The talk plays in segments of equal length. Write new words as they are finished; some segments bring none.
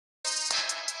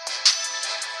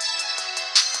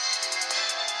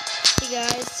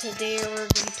guys, today we're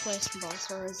gonna play some Brawl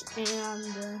Stars,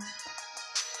 and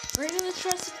we're gonna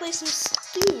try to play some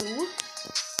STU,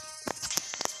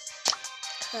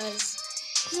 because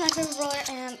he's my favorite brawler,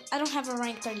 and I don't have a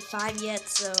rank 35 yet,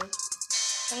 so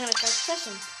I'm gonna try to push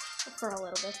him for a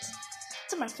little bit.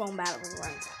 It's on my phone battle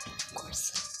rank, of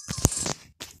course.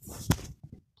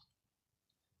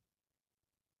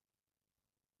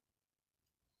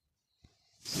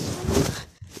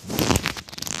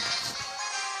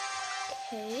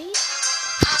 Okay.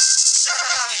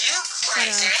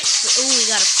 We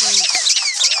got a Frank.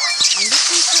 And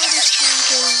this is how this Frank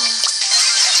is.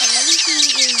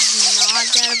 He is not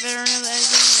that veteran of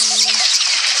Egging.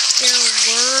 There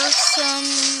were some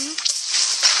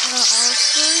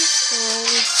All-Stars for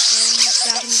old skins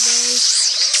back in the day.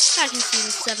 Back in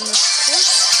season 7, of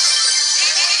course.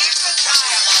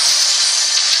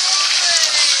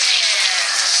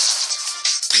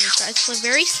 He tries to play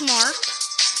very smart.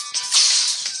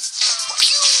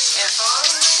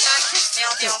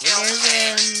 There's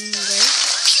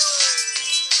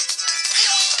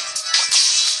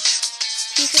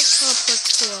he could teleport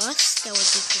to us, that would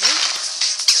be great.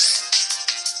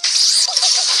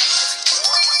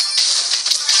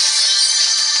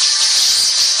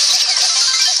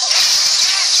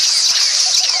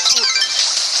 Oh.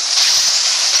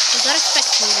 We got a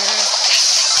spectator.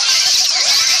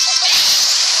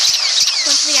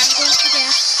 Going to the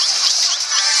gas.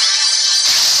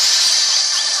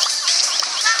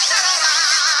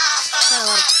 Got a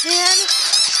lot of pin.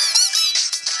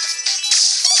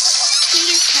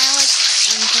 He's kind of like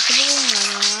untouchable, I'm not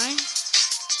gonna lie.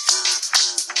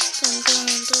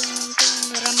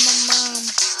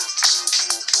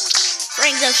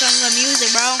 Frank does some good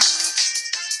music, bro.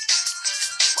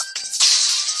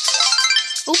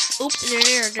 Oop,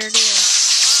 they're there.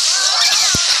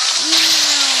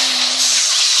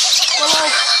 Whoa.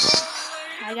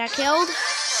 I got killed.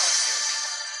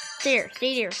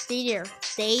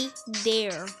 Stay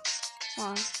there. Come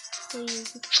on, please.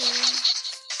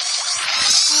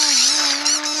 Oh,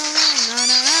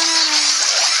 no.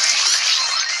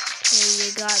 Okay, you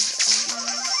got.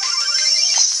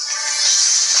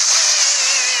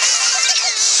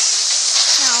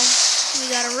 Now we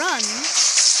gotta run.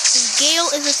 Gale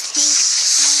is a tank.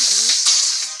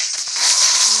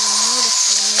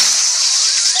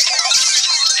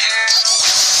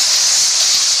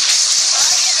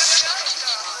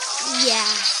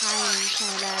 Yeah, I'm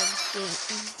kind of out of game.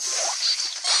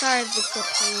 Sorry if it's a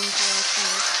pain to watch me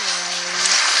play.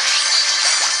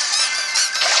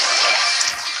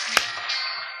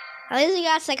 At least we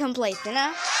got second place, you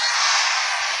know?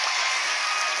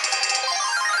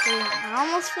 We're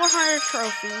almost 400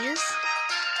 trophies.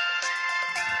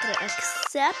 Gonna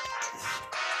accept.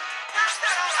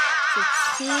 The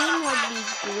team would be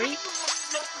great.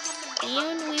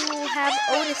 And we will have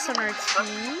Otis on our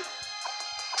team.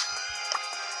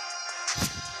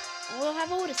 We'll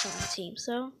have Otis on our team,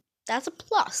 so that's a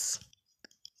plus.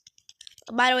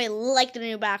 By the way, like the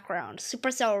new background.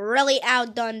 Supercell really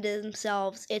outdone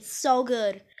themselves. It's so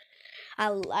good.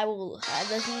 I will.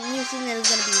 This new season is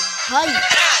gonna be hype.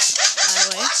 By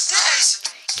the way,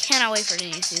 cannot wait for the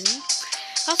new season.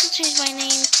 I also changed my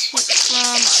name from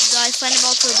Dice Finding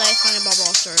Ball to Dice Finding Ball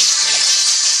Brawl Stars.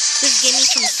 So just give me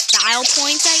some style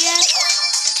points, I guess.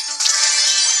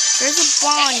 There's a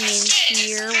Bonnie in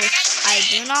here, which I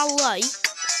do not like.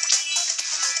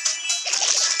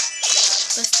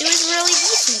 But STU is really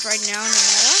decent right now in the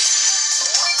meta,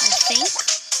 I think.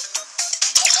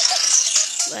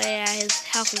 But yeah, his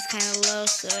health is kind of low,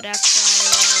 so that's why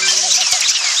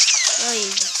I really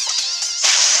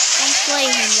don't play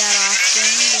him that often,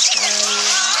 because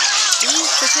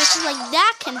these situations like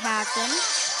that can happen.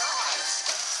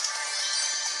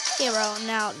 Okay, bro,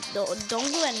 now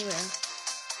don't go anywhere.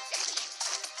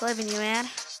 Believe in you, man.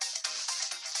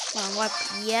 Come on, what?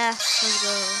 Yes, let's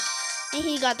go. And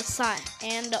he got the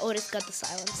and the Otis got the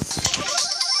silence.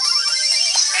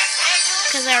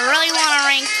 Because I really want to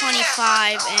rank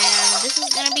 25, and this is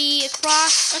gonna be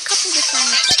across a couple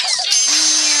different.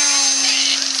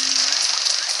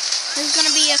 This is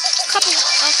gonna be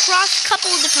across a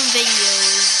couple different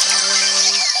videos. By the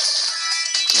way,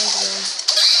 let's go.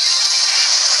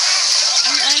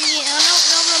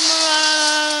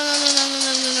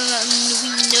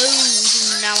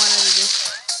 Now I want to do this.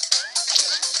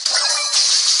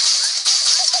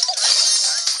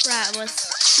 Right, let's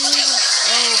see.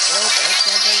 Oh,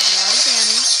 that does a lot of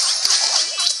damage.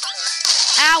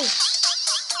 Ow!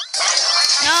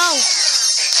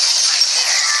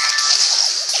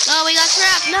 No, we got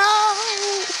trapped. No!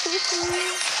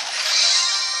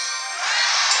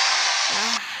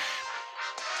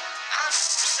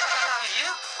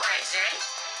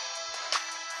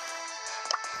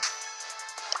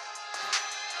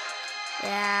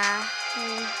 Yeah.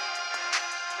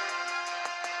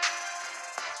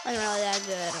 I'm really that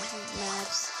good. Max.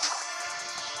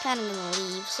 Kind of gonna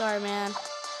leave. Sorry, man.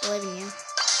 For leaving you.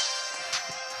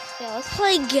 Yeah, let's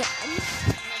play again. Another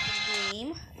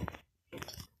game.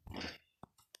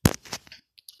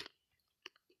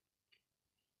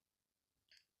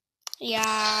 Yeah,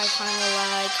 I kind of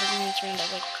like because it turned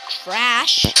out like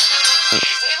trash.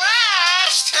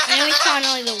 I know it's kind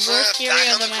of like the worst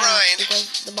area of the map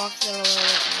because the boxes are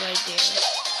right there.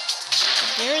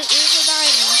 There is a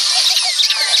diamond.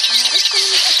 I had a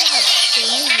feeling that I had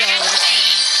same yellow.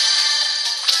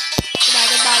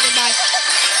 Goodbye.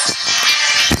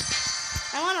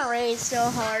 I want to raid so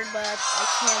hard, but I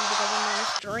can't because I'm on a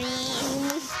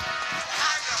stream.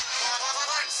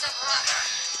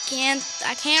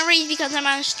 I can't raid because I'm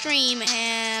on a stream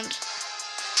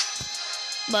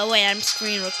but wait, I'm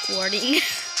screen recording.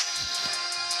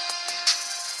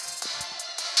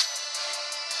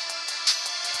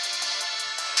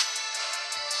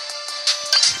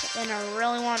 And I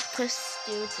really want to push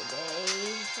STU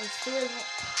today. STU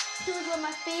is one of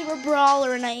my favorite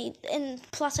brawler, and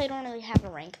plus I don't really have a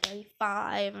rank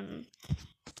 35 and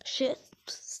shit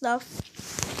stuff.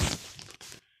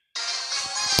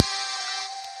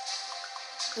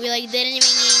 We didn't even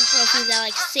gain trophies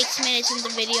at 6 minutes in the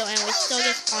video, and we still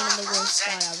get spawned in the worst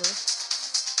spot ever.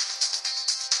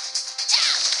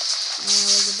 And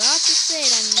I was about to say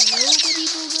that nobody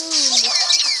ballooned.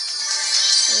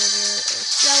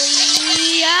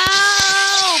 Shelly,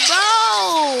 oh,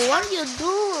 bro, what are you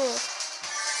doing?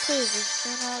 Please, just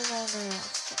turn out on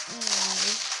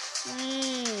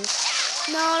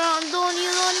No,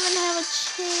 you don't even have a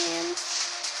chance.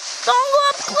 Don't go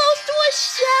up close to a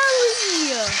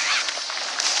Shelly.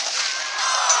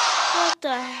 What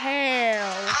the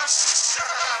hell?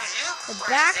 We're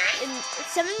back in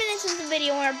 7 minutes into the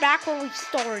video, and we're back where we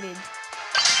started.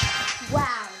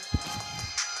 Wow.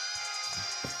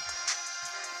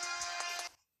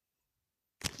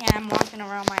 Yeah, I'm walking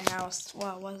around my house.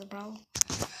 What was the problem?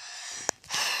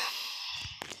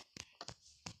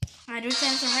 I do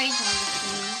send some rage on the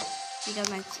screen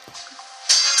because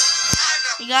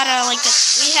we got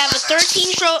we have a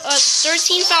 13,000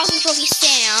 trophy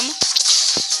Sam.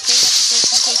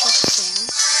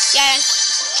 Yeah,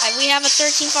 we have a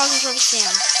 13,000 trophy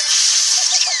Sam.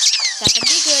 That could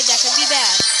be good. That could be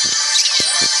bad.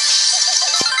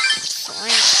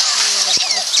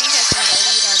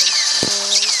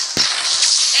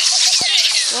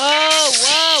 Whoa.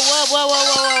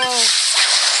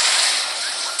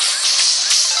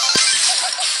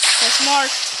 That's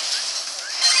smart.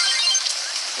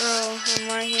 Bro, I'm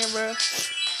right here, bro.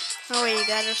 Oh, wait, you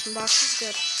got her some boxes?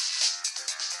 Good.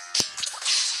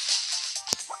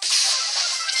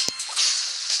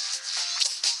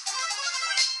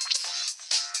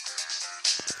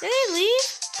 Did they leave?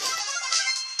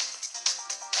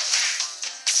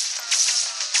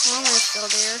 Oh, I'm still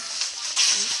there.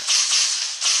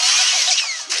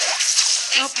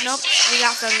 Nope. We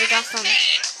got some.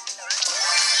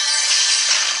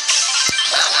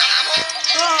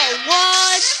 Oh,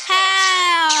 what?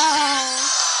 How?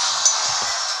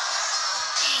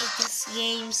 I hate this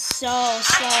game so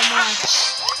much.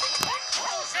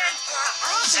 I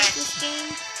hate this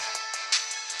game.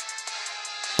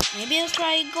 Maybe let's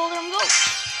try Golden Gold.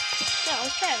 Yeah,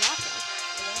 let's try Knockout.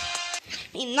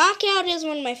 Knockout is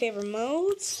one of my favorite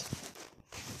modes.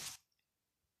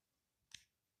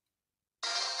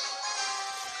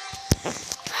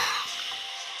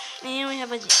 And we have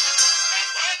we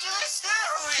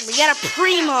got a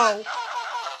Primo.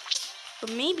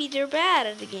 But maybe they're bad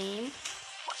at the game.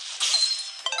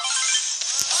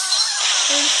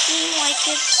 Doesn't seem like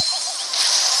it.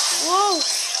 Whoa!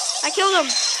 I killed him.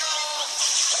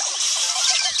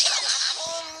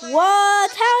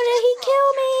 What? How did he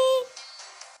kill me?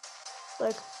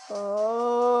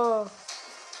 Oh.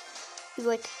 He's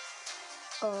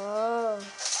oh.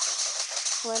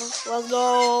 Let's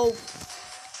go.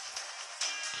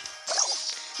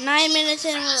 9 minutes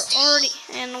in,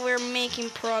 we're making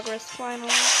progress finally.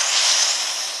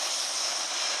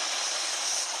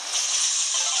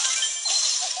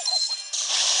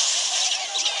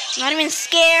 Not even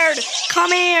scared.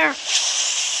 Come here.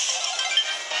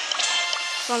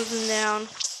 Something down.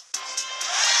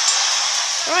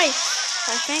 Alright,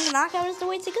 I think Knockout is the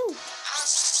way to go.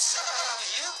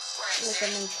 Look at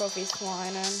them trophies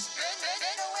flying in.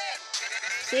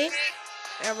 See?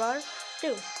 Everybody?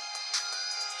 2.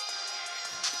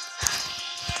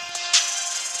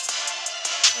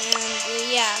 And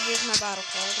yeah, here's my battle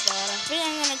card, but I think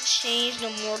I'm gonna change the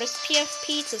Mortis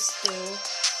PFP to STU.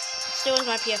 STU is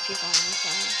my PFP phone, so.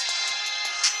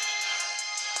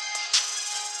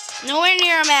 Nowhere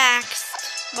near maxed,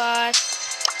 but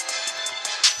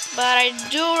I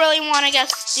do really want to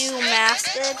get STU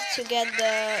mastered to get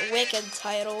the Wicked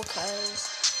title, because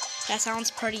that sounds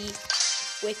pretty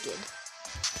wicked.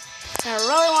 I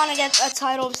really want to get a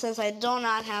title since I do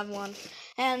not have one.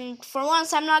 And for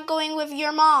once, I'm not going with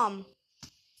your mom.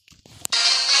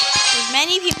 Because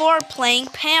many people are playing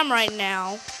Pam right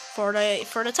now for the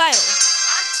title.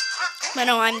 But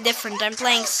no, I'm different. I'm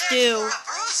playing STU.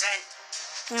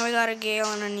 Now we got a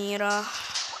Gale and Anita.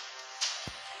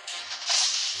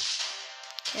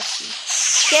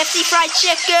 KFC fried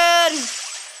chicken!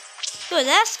 Dude,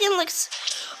 that skin looks...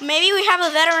 Maybe we have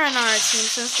a veteran on our team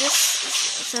since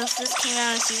this came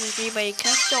out in season 3, but you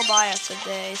can still buy it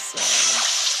today, so...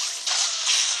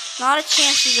 Not a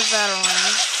chance he's a veteran.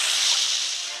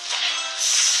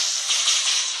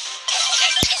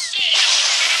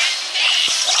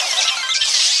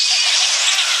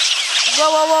 Whoa,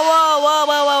 whoa, whoa, whoa,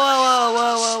 whoa, whoa, whoa, whoa,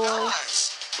 whoa, whoa, whoa.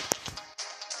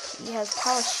 He has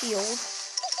power shield.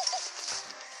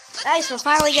 Nice, we're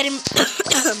finally getting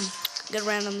good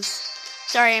randoms.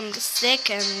 Sorry, I'm sick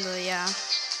and yeah.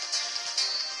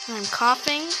 And I'm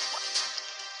coughing.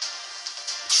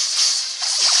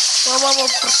 Whoa, whoa, whoa.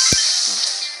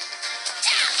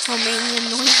 Romanian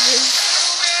noises.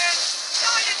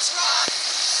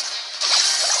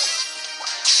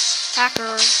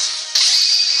 Hacker.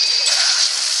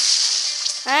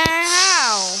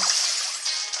 How?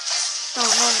 No,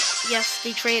 yes,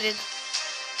 they traded.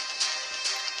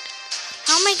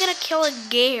 How am I gonna kill a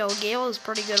Gale? Gale is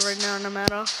pretty good right now in the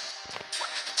meta.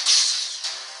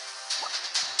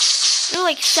 Do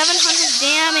like 700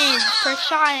 damage per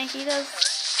shot, and he does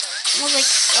almost like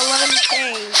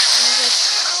 11k.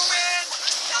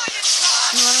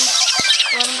 Almost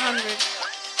like 1100.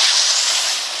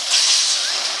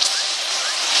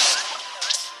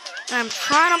 And I'm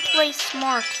trying to play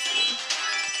smart.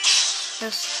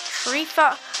 There's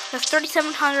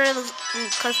 3,700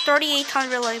 because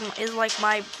 3,800 is like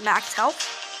my max health.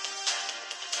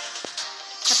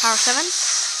 The power 7.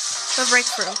 The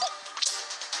breakthrough.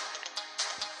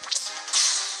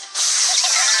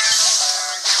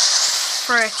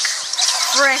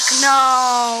 Frick,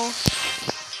 no.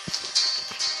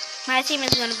 My team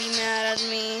is gonna be mad at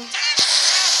me.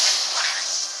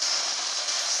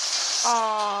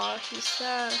 Aw, he's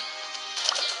sad.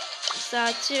 He's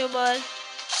sad too, bud.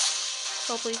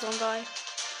 So please don't die.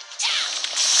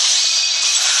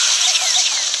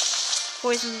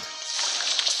 Poisoned.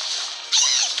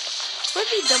 Would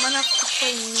be dumb enough to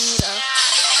play Nita.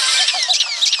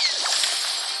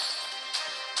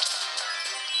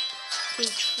 He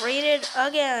traded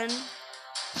again.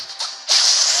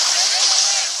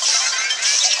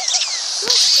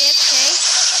 AFK.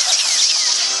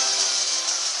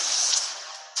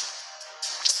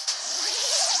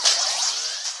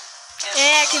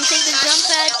 Yeah, I can take the jump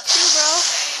pad too, bro.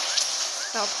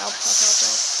 Help.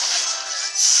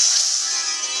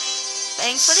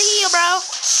 Thanks for the heal, bro.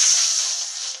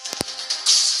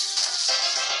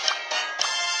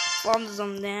 Bombs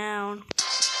them down.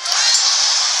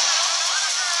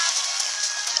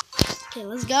 Okay,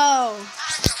 let's go.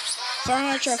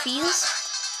 400 trophies.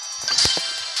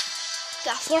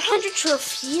 Got 400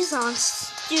 trophies on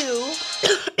STU.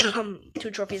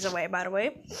 2 trophies away, by the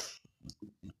way.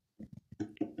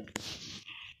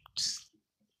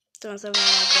 Doing something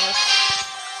like this.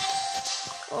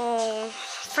 Oh,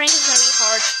 Frank is gonna be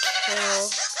hard to kill.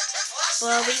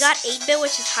 Well, we got 8-bit,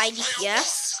 which is high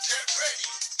DPS.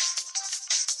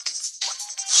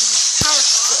 Power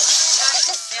skill.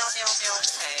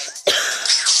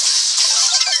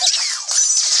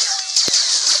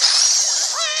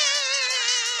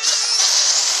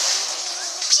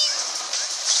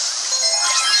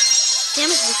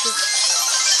 Damage boosters.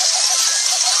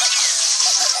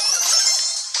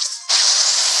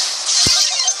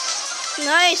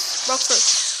 Nice!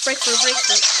 Breakthrough.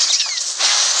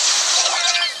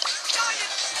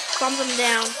 Bomb them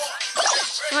down.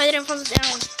 No, I didn't bomb them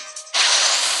down.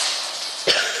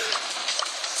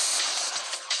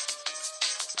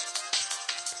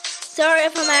 Sorry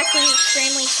if I'm acting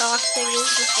extremely toxic. This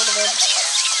is just for the vid.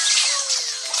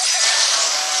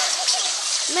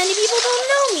 Many people don't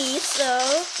know me,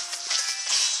 so...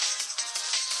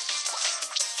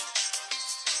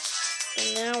 And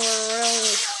now we're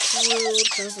really screwed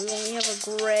since we only have a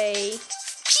gray.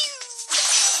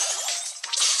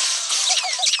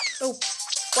 Oh,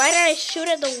 why did I shoot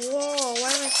at the wall?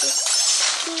 Why am I so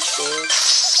stupid?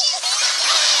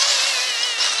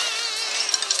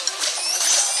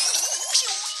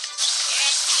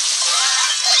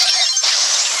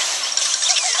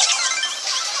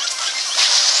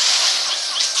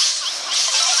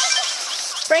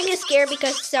 Frank is scared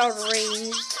because it's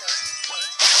outranged.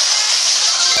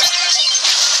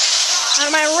 Out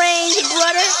of my range,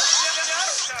 brother.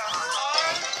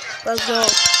 Let's go.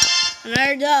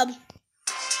 Another dub.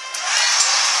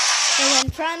 And I'm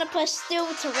trying to push STU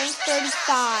to rank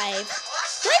 35.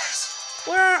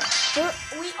 What?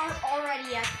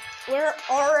 We're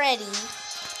already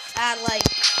at like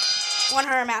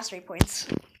 100 mastery points.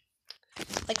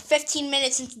 Like 15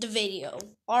 minutes into the video.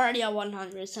 Already at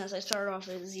 100 since I started off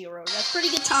at 0. That's pretty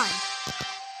good time.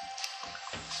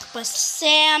 But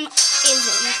Sam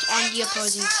isn't on the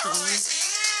opposing team.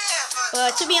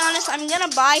 But to be honest, I'm gonna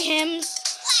buy him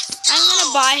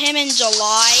in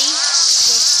July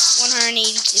with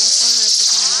 180 gems.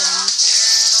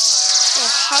 So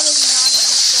how does he not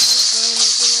even so much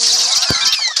damage?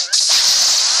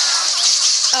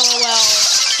 LOL.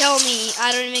 Kill me.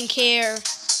 I don't even care.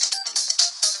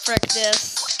 Frick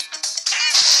this.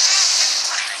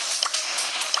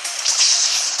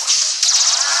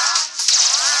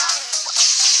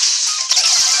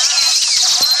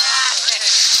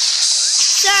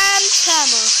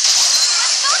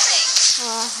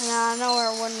 Nah, no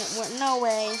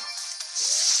way.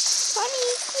 Honey,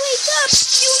 wake up!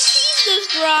 You cheese just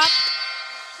dropped.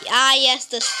 Ah, yes,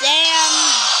 the Sam,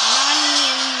 Nani,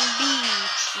 and B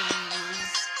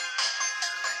cheese.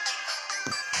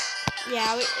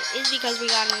 Yeah, it's because we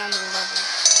got another level.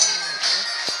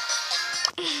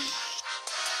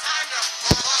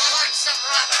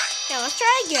 Yeah, let's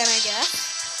try again, I guess.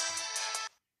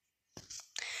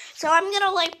 So I'm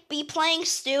gonna like be playing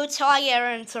STU till I get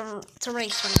into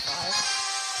rank 25.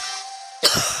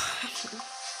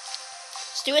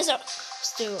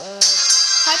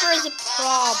 Piper is a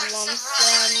problem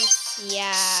since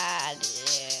yeah,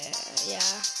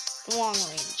 long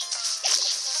range.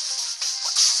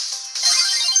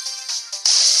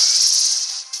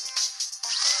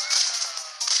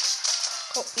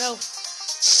 Oh no!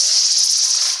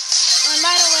 And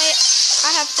by the way,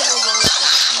 I have to go.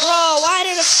 Bro, why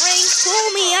did the Frank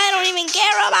pull me? I don't even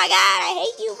care. Oh my god, I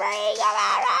hate you, Frank.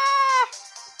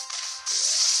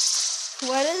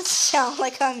 Why does it sound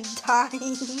like I'm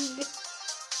dying?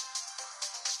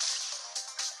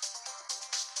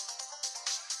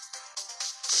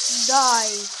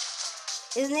 Die.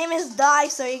 His name is Die,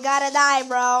 so you gotta die,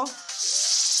 bro.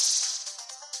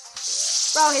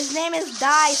 Bro, his name is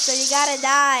Die, so you gotta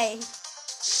die.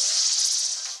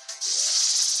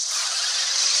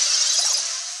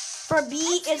 For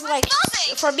B is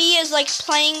like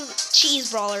playing cheese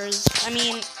brawlers. I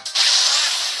mean,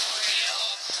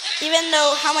 even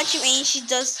though how much you aim, she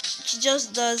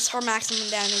just does her maximum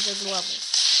damage at the level.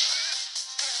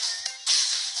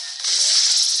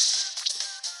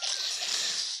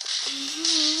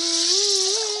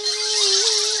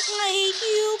 Make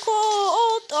you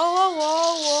cold. Oh.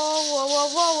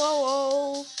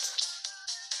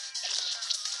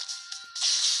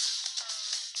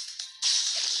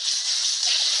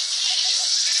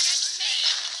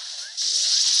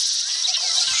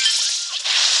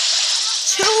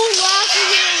 2 losses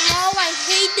in a row. I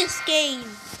hate this game.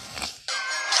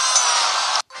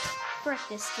 Frick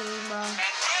this game, bro.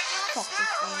 Fuck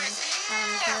this game. I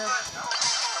don't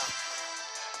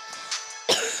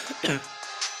care.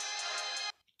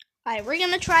 Alright, we're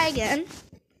gonna try again.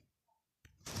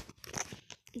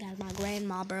 That's my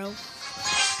grandma, bro.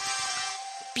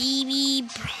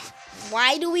 BB, bro.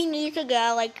 Why do we need to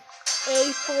go like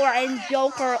A4 and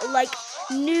Joker, like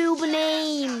noob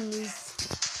names?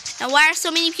 And why are so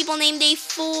many people named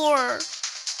A4?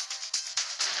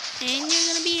 And you're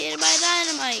gonna be hit by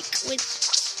dynamite, which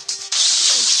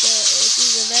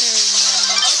is a veteran.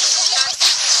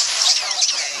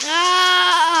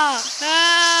 Ah!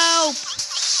 Help!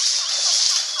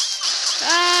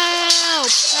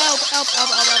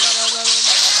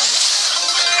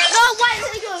 Oh, why did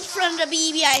I go in front of the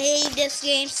BB? I hate this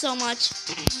game so much.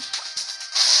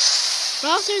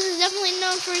 Brawl Stars is definitely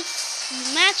known for its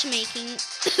matchmaking.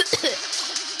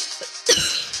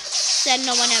 Said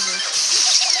no one ever.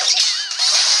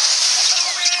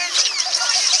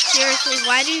 Seriously,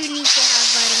 why do you need to have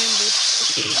vitamin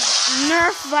boosters?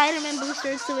 Nerf vitamin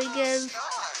boosters so it gives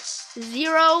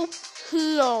 0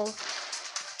 heal.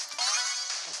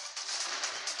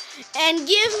 And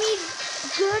give me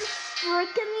good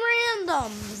freaking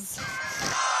randoms.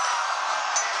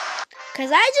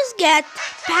 Cause I just get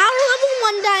power level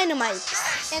 1 dynamite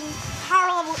and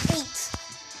power level 8.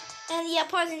 And the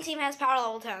opposing team has power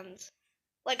level 10s.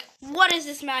 Like, what is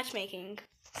this matchmaking?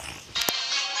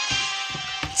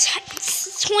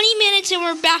 20 minutes and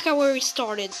we're back at where we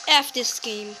started. F this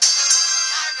game.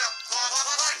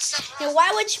 Hey,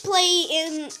 why would you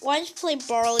play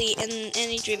Barley in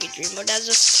any Dreamy Dream mode? That's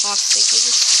just toxic. You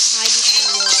just hide behind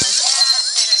a wall.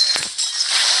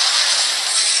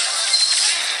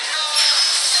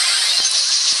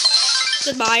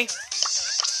 Goodbye.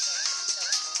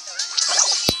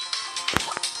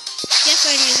 Yes,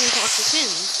 I'm using toxic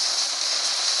pins.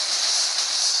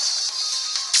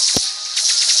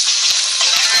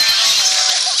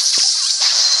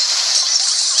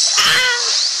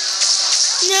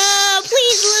 No,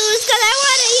 please lose, cause I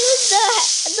want to use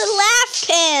the laugh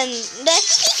pin, the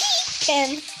pin.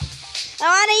 I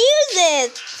want to use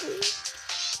it.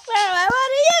 Bro, I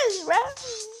want to use it, bro.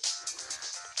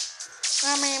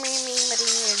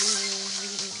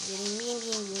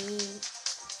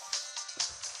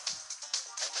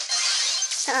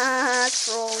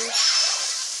 Troll.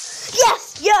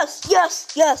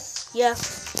 Yes.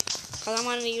 Cause I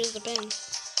wanted to use the pin.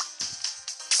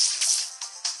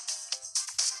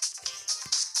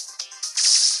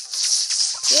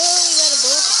 Yo, we got a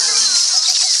boat.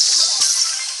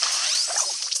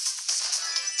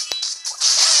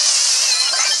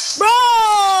 Bro!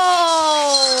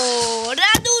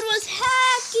 That dude was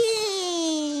hacking!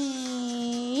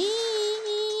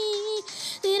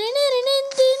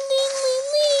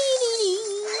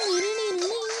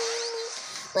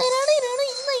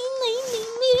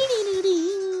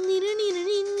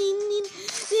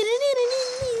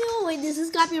 Oh, wait, this is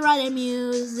copyrighted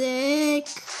music.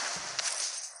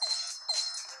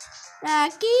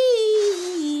 Hacking.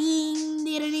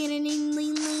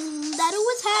 That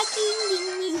was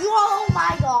hacking. Oh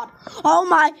my god. Oh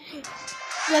my.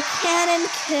 The cannon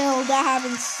kill. That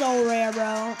happens so rare,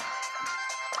 bro.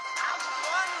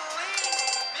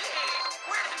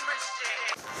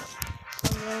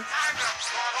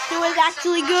 It was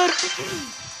actually good.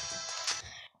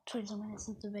 20 minutes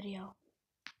into the video.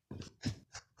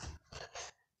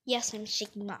 Yes, I'm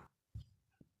shaking my.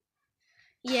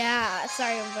 Yeah,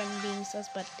 sorry I'm being sus,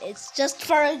 but it's just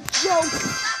for a joke.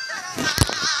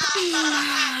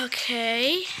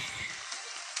 Okay.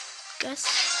 Guess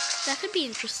that could be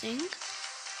interesting.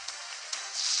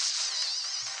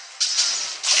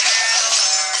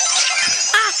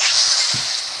 Ah!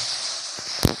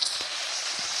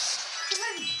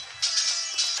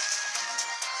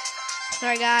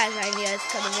 Sorry guys, I knew it's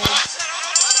coming in.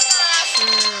 A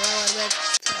little bit.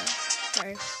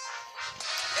 Sorry.